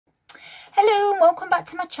Hello and welcome back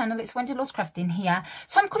to my channel. It's Wendy Loves Crafting here.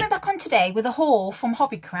 So I'm coming back on today with a haul from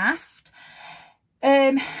Hobbycraft,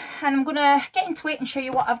 and I'm gonna get into it and show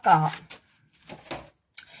you what I've got.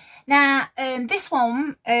 Now this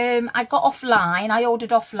one I got offline. I ordered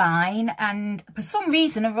offline, and for some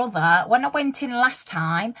reason or other when I went in last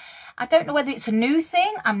time, I don't know whether it's a new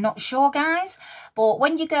thing, I'm not sure guys, but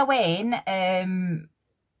when you go in,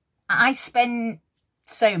 I spent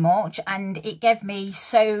so much and it gave me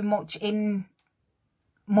so much in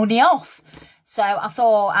money off, so I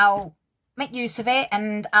thought I'll make use of it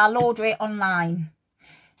and I'll order it online.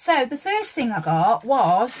 So the first thing I got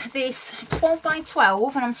was this 12 by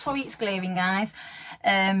 12, and I'm sorry it's glaring guys,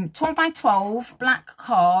 12 by 12 black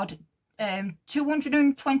card,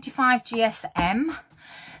 225 GSM.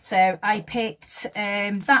 So I picked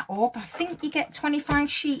that up. I think you get 25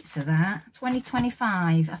 sheets of that,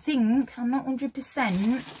 25 I think, I'm not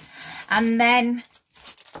 100%. And then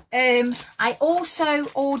I also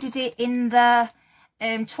ordered it in the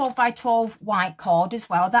 12 by 12 white card as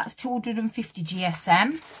well. That's 250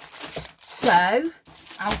 GSM. So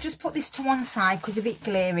I'll just put this to one side because of it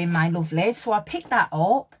glaring, my lovely. So I picked that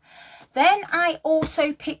up. Then I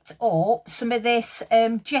also picked up some of this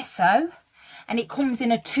gesso. And it comes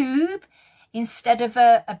in a tube instead of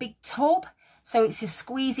a big tub. So it's a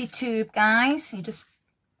squeezy tube, guys. You just...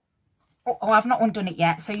 Oh, I've not undone it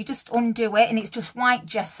yet. So you just undo it and it's just white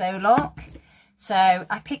gesso, look. So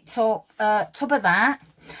I picked up a tub of that.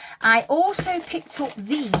 I also picked up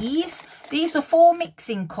these. These are 4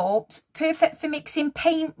 mixing cups. Perfect for mixing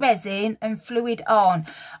paint, resin and fluid on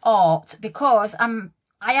art. Because I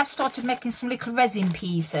have started making some little resin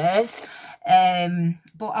pieces.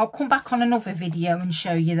 But I'll come back on another video and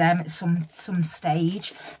show you them at some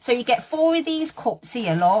stage. So you get 4 of these cups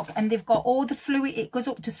here, look, and they've got all the fluid. It goes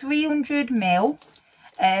up to 300 ml.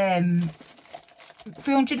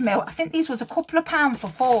 300 ml. I think these was a couple of pounds for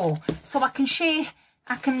 4. So I can share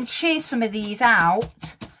some of these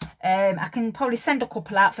out. I can probably send a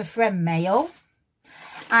couple out for friend mail.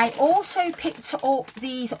 I also picked up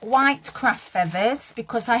these white craft feathers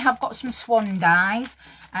because I have got some swan dies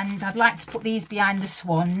and I'd like to put these behind the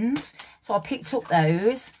swans. So I picked up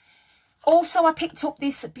those. Also, I picked up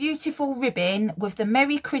this beautiful ribbon with the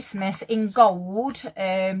Merry Christmas in gold.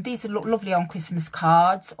 These look lovely on Christmas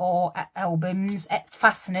cards or albums,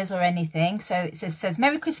 fasteners or anything. So it says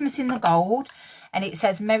Merry Christmas in the gold and it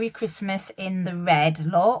says Merry Christmas in the red,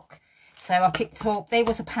 look. So I picked up, they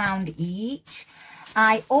was £1 each.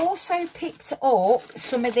 I also picked up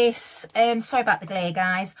some of this, sorry about the glare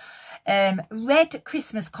guys, red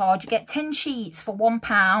Christmas card. You get 10 sheets for £1,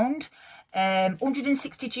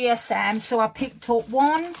 160 GSM. So I picked up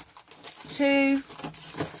 1, 2,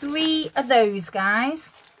 3 of those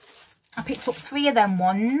guys. I picked up 3 of them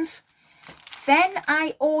ones. Then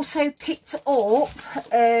I also picked up,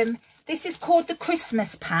 this is called the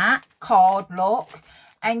Christmas pack card, look.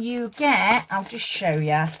 And you get, I'll just show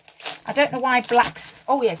you. I don't know why black's,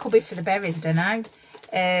 oh yeah, it could be for the berries, I don't know.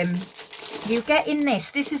 You get in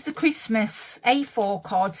this is the Christmas A4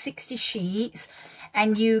 card, 60 sheets.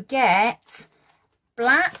 And you get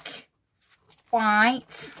black,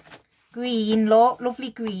 white, green, look,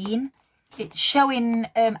 lovely green. It's showing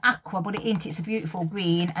aqua, but it ain't, it's a beautiful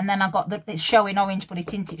green. And then I got the, it's showing orange, but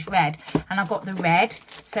it ain't, it's red. And I got the red.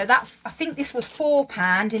 So that, I think this was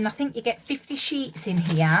 £4, and I think you get 50 sheets in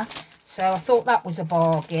here. So I thought that was a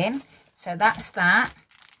bargain. So that's that.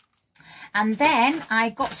 And then I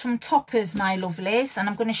got some toppers, my lovelies, and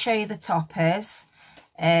I'm going to show you the toppers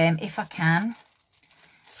if I can.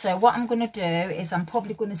 So what I'm going to do is I'm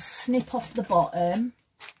probably going to snip off the bottom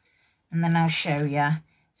and then I'll show you.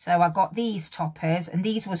 So I got these toppers, and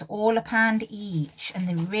these was all £1 each, and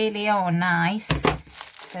they really are nice.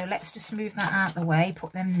 So let's just move that out of the way,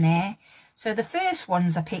 put them there. So the first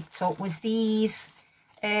ones I picked up was these,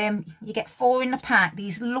 you get 4 in the pack,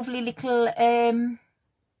 these lovely little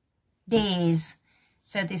days.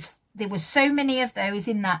 So there was so many of those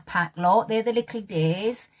in that pack lot. They're the little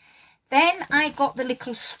days. Then I got the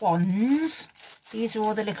little swans. These are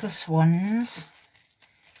all the little swans.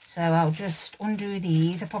 So I'll just undo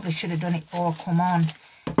these. I probably should have done it before I come on.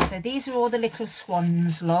 So these are all the little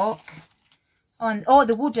swans, look. Oh,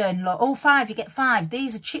 the wooden, look. Oh, 5, you get 5.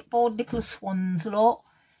 These are chipboard little swans, look.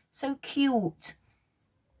 So cute.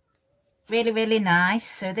 Really, really nice.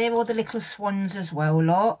 So they're all the little swans as well,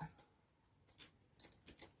 look.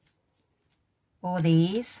 All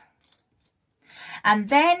these. And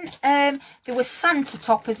then there were Santa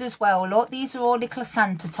toppers as well, look. These are all little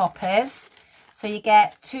Santa toppers. So you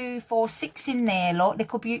get 2, 4, 6 in there, look.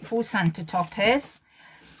 Little beautiful Santa toppers.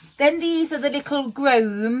 Then these are the little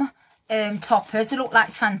Grome toppers. They look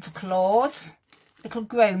like Santa Claus. Little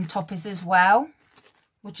grown toppers as well,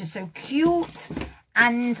 which are so cute.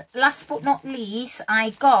 And last but not least,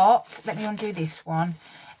 I got, let me undo this one,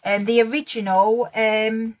 the original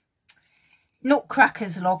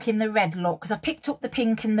Nutcrackers look in the red look, because I picked up the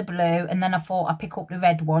pink and the blue, and then I thought I'd pick up the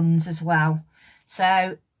red ones as well.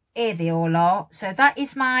 So here they all are. So that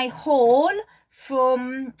is my haul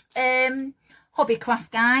from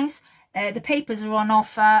Hobbycraft, guys. The papers are on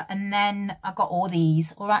offer, and then I got all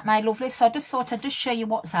these. All right, my lovely. So I just thought I'd just show you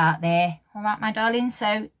what's out there. All right, my darling.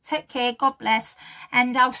 So take care, God bless,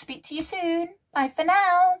 and I'll speak to you soon. Bye for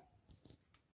now.